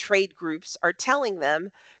trade groups are telling them,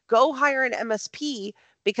 go hire an MSP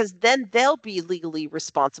because then they'll be legally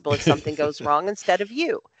responsible if something goes wrong instead of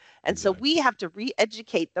you. And so we Exactly. have to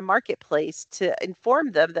re-educate the marketplace to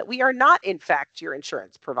inform them that we are not, in fact, your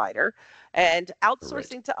insurance provider, and Right.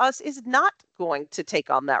 outsourcing to us is not going to take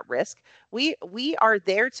on that risk. We are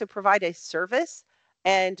there to provide a service,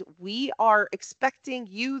 and we are expecting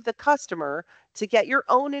you, the customer, to get your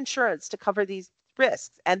own insurance to cover these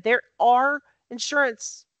risks. And there are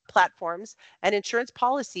insurance platforms and insurance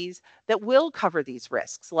policies that will cover these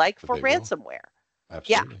risks, like for They will. ransomware.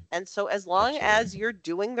 Yeah. Absolutely. And so, as long Absolutely. as you're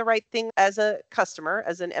doing the right thing as a customer,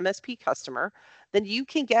 as an MSP customer, then you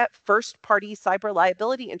can get first party cyber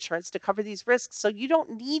liability insurance to cover these risks. So, you don't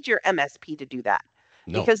need your MSP to do that,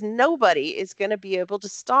 No, because nobody is going to be able to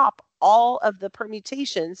stop all of the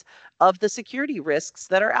permutations of the security risks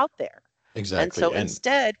that are out there. And exactly. so And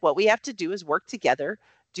instead, what we have to do is work together,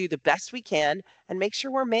 do the best we can, and make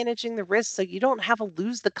sure we're managing the risks so you don't have a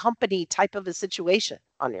lose the company type of a situation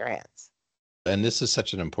on your hands. this is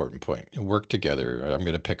such an important point. Work together. I'm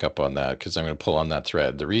going to pick up on that because I'm going to pull on that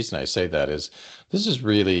thread. The reason I say that is this is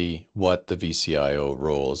really what the VCIO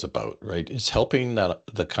role is about, right? It's helping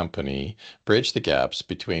the company bridge the gaps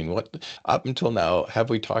between what up until now have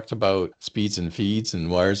we talked about speeds and feeds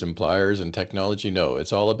and wires and pliers and technology? No,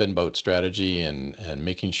 it's all been about strategy and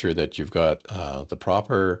making sure that you've got the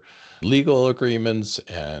proper legal agreements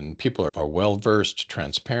and people are well versed,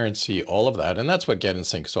 transparency, all of that. And that's what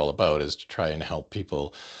GetInSync is all about, is to try and help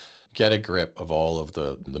people get a grip of all of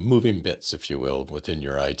the moving bits, if you will, within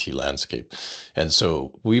your IT landscape. And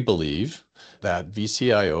so we believe that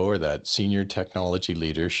VCIO, or that senior technology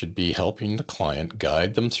leader, should be helping the client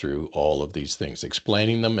guide them through all of these things,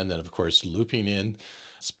 explaining them, and then of course looping in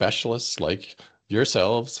specialists like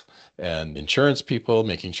yourselves and insurance people,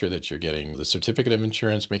 making sure that you're getting the certificate of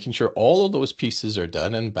insurance, making sure all of those pieces are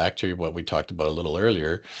done. And back to what we talked about a little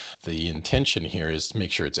earlier, the intention here is to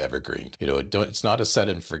make sure it's evergreen. It's not a set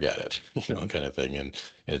and forget it, kind of thing. And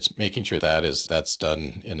it's making sure that's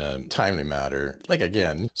done in a timely manner, like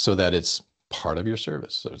again, so that it's part of your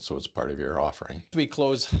service. So it's part of your offering. We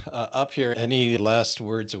close up here. Any last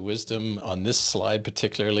words of wisdom on this slide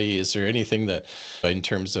particularly? Is there anything that, in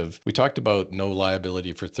terms of, we talked about no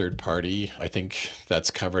liability for third party. I think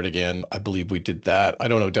that's covered again. I believe we did that. I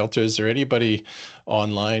don't know, Delta, is there anybody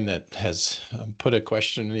online that has put a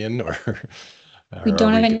question in, or We are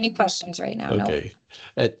don't have we any questions right now, no. okay?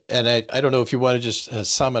 And I don't know if you want to just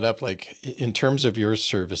sum it up, like in terms of your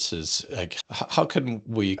services, like how can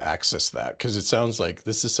we access that? Because it sounds like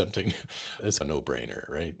this is something that's a no-brainer,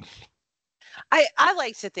 right? I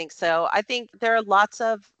like to think so. I think there are lots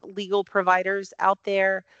of legal providers out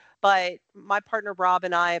there, but my partner Rob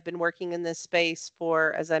and I have been working in this space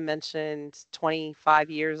for, as I mentioned, 25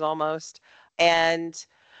 years almost. And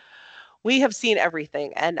we have seen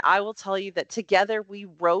everything. And I will tell you that together we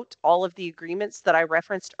wrote all of the agreements that I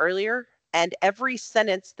referenced earlier. And every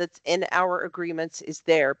sentence that's in our agreements is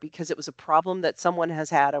there because it was a problem that someone has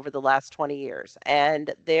had over the last 20 years.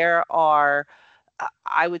 And there are,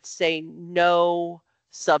 I would say, no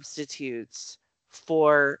substitutes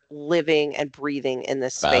for living and breathing in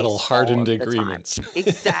this Battle space all hardened of the time. agreements.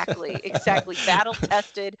 Exactly, exactly. Battle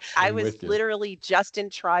tested. I I'm was with you. literally just in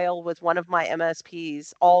trial with one of my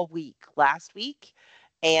MSPs all week last week.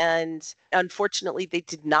 And unfortunately, they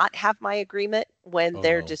did not have my agreement when Oh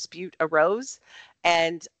their no. dispute arose.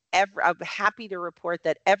 And I'm happy to report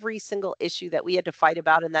that every single issue that we had to fight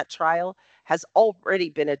about in that trial has already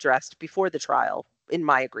been addressed before the trial in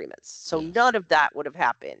my agreements. So Yes. none of that would have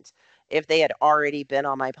happened if they had already been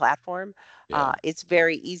on my platform. It's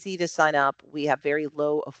very easy to sign up. We have very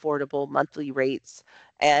low, affordable monthly rates,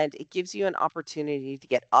 and it gives you an opportunity to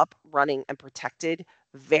get up, running, and protected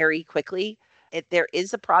very quickly. There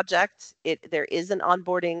is a project, there is an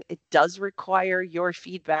onboarding. It does require your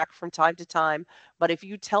feedback from time to time. But if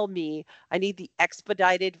you tell me I need the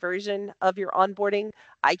expedited version of your onboarding,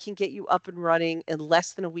 I can get you up and running in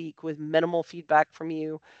less than a week with minimal feedback from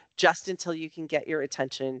you, just until you can get your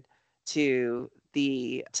attention to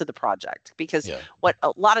the project. Because what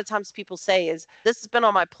a lot of times people say is, this has been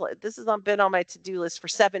on my been on my to-do list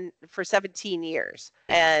for 17 years,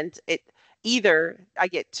 and either I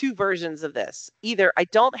get two versions of this. Either I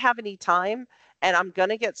don't have any time and I'm going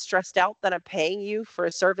to get stressed out that I'm paying you for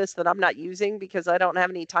a service that I'm not using because I don't have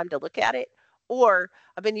any time to look at it, or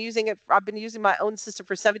I've been using my own system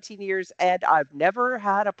for 17 years and I've never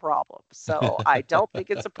had a problem. So I don't think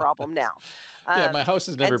it's a problem now. My house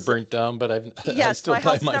has never burnt down, but I still my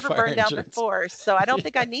buy house my never fire burned down insurance. before, so I don't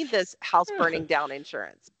think I need this house burning down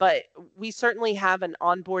insurance. But we certainly have an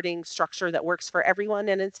onboarding structure that works for everyone,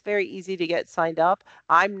 and it's very easy to get signed up.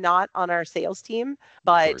 I'm not on our sales team,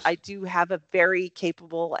 but I do have a very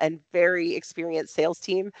capable and very experienced sales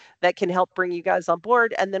team that can help bring you guys on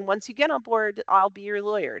board. And then once you get on board, I'll be your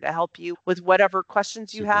lawyer to help you with whatever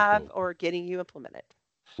questions you have or getting you implemented.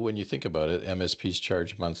 When you think about it, MSPs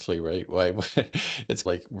charge monthly, right? Why? It's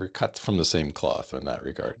like we're cut from the same cloth in that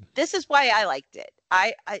regard. This is why I liked it.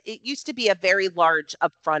 It used to be a very large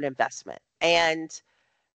upfront investment, and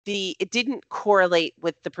it didn't correlate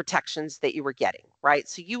with the protections that you were getting, right?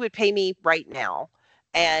 So you would pay me right now,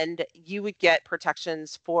 and you would get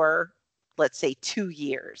protections for, let's say, 2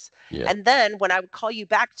 years. And then when I would call you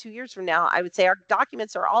back 2 years from now, I would say, our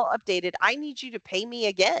documents are all updated. I need you to pay me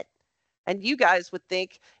again. And you guys would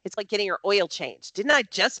think it's like getting your oil changed. Didn't I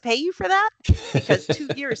just pay you for that? Because 2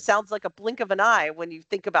 years sounds like a blink of an eye when you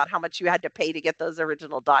think about how much you had to pay to get those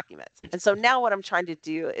original documents. And so now what I'm trying to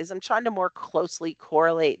do is I'm trying to more closely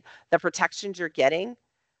correlate the protections you're getting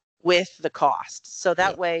with the cost. So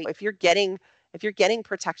that way, if you're getting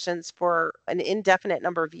protections for an indefinite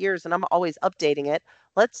number of years, and I'm always updating it,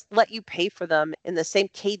 let's let you pay for them in the same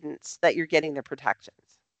cadence that you're getting the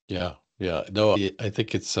protections. Yeah, no, I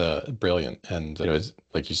think it's brilliant. And it's,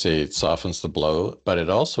 like you say, it softens the blow, but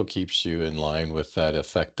it also keeps you in line with that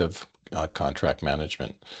effective contract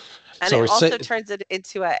management. And it also turns it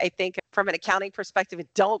into I think from an accounting perspective,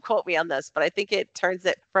 and don't quote me on this, but I think it turns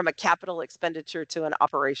it from a capital expenditure to an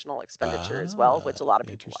operational expenditure as well, which a lot of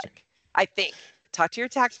people like. I think. Talk to your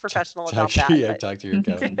tax professional about that. Yeah, talk to your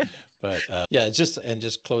accountant. But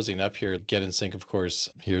just closing up here, GetInSync, of course,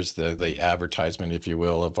 here's the advertisement, if you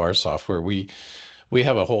will, of our software. We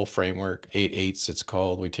have a whole framework, 8/8 it's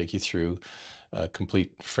called. We take you through a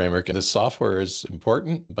complete framework. And the software is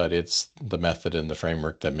important, but it's the method and the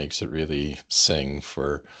framework that makes it really sing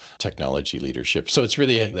for technology leadership. So it's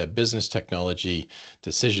really that business technology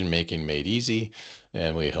decision-making made easy.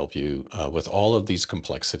 And we help you with all of these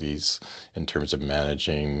complexities in terms of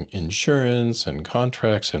managing insurance and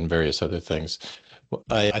contracts and various other things.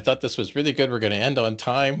 I thought this was really good. We're going to end on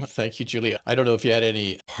time. Thank you, Julie. I don't know if you had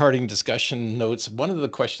any parting discussion notes. One of the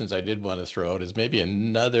questions I did want to throw out is maybe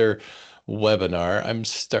another webinar. I'm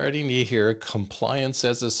starting to hear compliance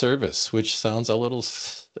as a service, which sounds a little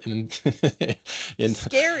scary.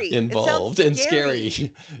 Involved and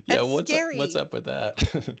scary. Yeah, what's up with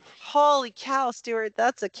that? Holy cow, Stuart,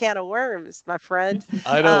 that's a can of worms, my friend.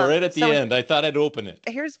 I know, right at the end. I thought I'd open it.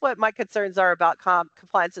 Here's what my concerns are about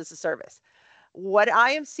compliance as a service. What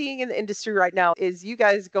I am seeing in the industry right now is you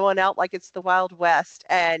guys going out like it's the Wild West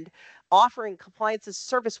and offering compliance as a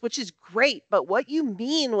service, which is great. But what you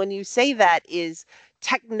mean when you say that is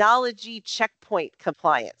technology checkpoint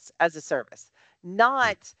compliance as a service,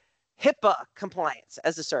 not HIPAA compliance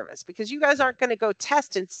as a service, because you guys aren't going to go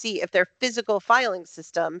test and see if their physical filing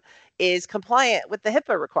system is compliant with the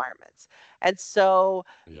HIPAA requirements. And so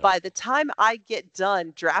by the time I get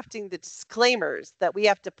done drafting the disclaimers that we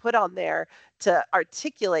have to put on there to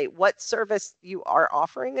articulate what service you are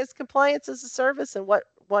offering as compliance as a service and what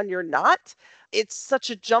one you're not, it's such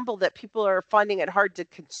a jumble that people are finding it hard to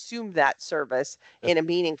consume that service in a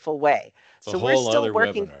meaningful way. So we're still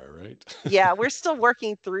working, webinar, right? Yeah, we're still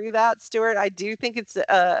working through that, Stuart. I do think it's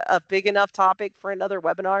a big enough topic for another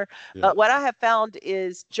webinar. But what I have found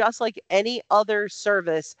is just like any other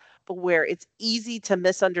service where it's easy to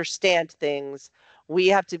misunderstand things, we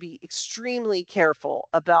have to be extremely careful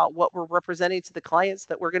about what we're representing to the clients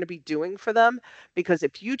that we're going to be doing for them. Because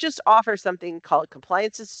if you just offer something called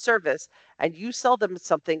compliance as a service and you sell them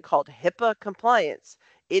something called HIPAA compliance,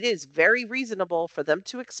 it is very reasonable for them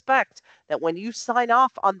to expect that when you sign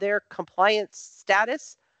off on their compliance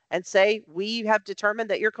status and say, we have determined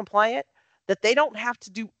that you're compliant, that they don't have to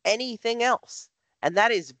do anything else. And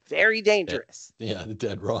that is very dangerous. Yeah,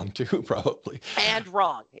 dead wrong too, probably. And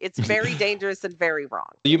wrong. It's very dangerous and very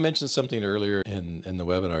wrong. You mentioned something earlier in the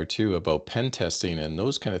webinar too about pen testing and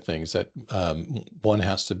those kind of things that one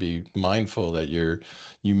has to be mindful that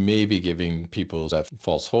you may be giving people that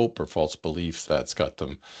false hope or false belief that's got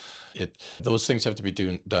them. Those things have to be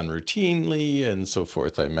done routinely and so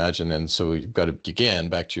forth, I imagine. And so you've got to, again,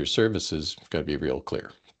 back to your services, you've got to be real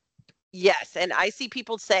clear. Yes, and I see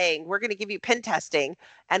people saying, we're going to give you pen testing.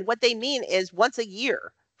 And what they mean is once a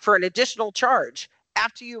year for an additional charge.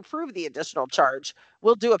 After you approve the additional charge,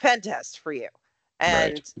 we'll do a pen test for you.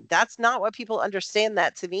 And that's not what people understand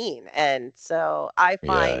that to mean. And so I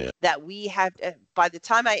find that we have, by the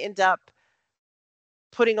time I end up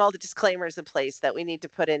putting all the disclaimers in place that we need to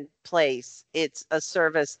put in place, it's a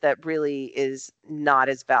service that really is not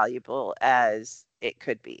as valuable as it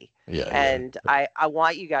could be. And I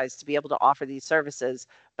want you guys to be able to offer these services,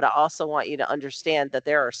 but I also want you to understand that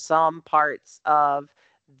there are some parts of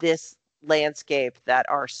this landscape that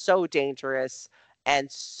are so dangerous and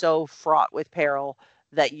so fraught with peril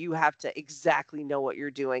that you have to exactly know what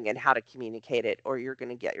you're doing and how to communicate it, or you're going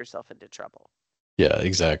to get yourself into trouble. Yeah,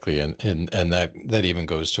 exactly. And that even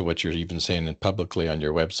goes to what you're even saying publicly on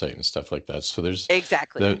your website and stuff like that. So there's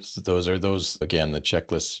those are again, the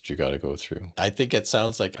checklists that you got to go through. I think it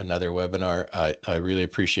sounds like another webinar. I really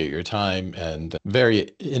appreciate your time and very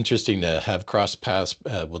interesting to have cross paths.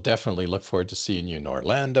 We'll definitely look forward to seeing you in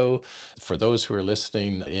Orlando. For those who are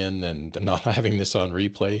listening in and not having this on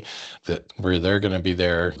replay, they're going to be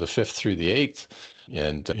there the 5th through the 8th.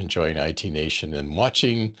 And enjoying IT Nation and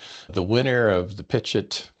watching the winner of the Pitch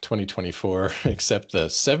It 2024 accept the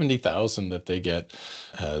 $70,000 that they get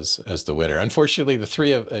as the winner. Unfortunately, the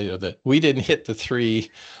three of we didn't hit the 3,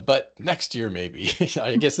 but next year maybe.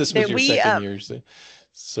 I guess this was your second year.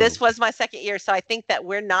 So this was my second year, so I think that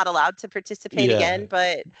we're not allowed to participate again.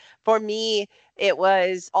 But for me, it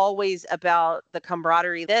was always about the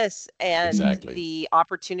camaraderie, and the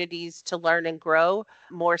opportunities to learn and grow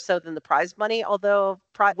more so than the prize money, although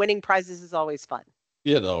winning prizes is always fun.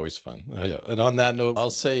 Yeah, it's always fun. And on that note, I'll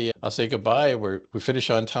say goodbye. We finish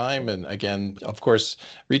on time. And again, of course,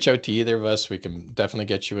 reach out to either of us. We can definitely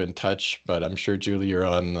get you in touch. But I'm sure, Julie, you're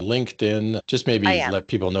on LinkedIn. Just maybe let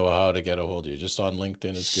people know how to get a hold of you. Just on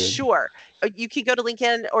LinkedIn is good. Sure. You can go to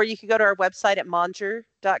LinkedIn, or you can go to our website at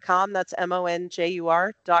monjur.com. That's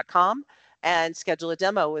monjur.com, and schedule a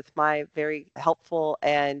demo with my very helpful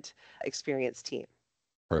and experienced team.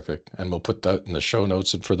 Perfect. And we'll put that in the show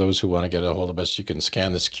notes. And for those who want to get a hold of us, you can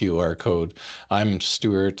scan this QR code. I'm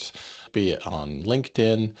Stuart, be it on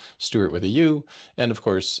LinkedIn, Stuart with a U. And of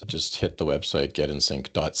course, just hit the website,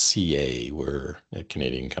 getinsync.ca. We're a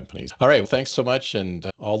Canadian company. All right. Well, thanks so much and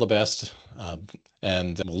all the best.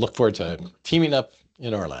 And we'll look forward to teaming up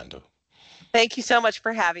in Orlando. Thank you so much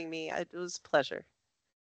for having me. It was a pleasure.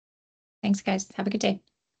 Thanks, guys. Have a good day.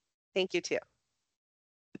 Thank you too.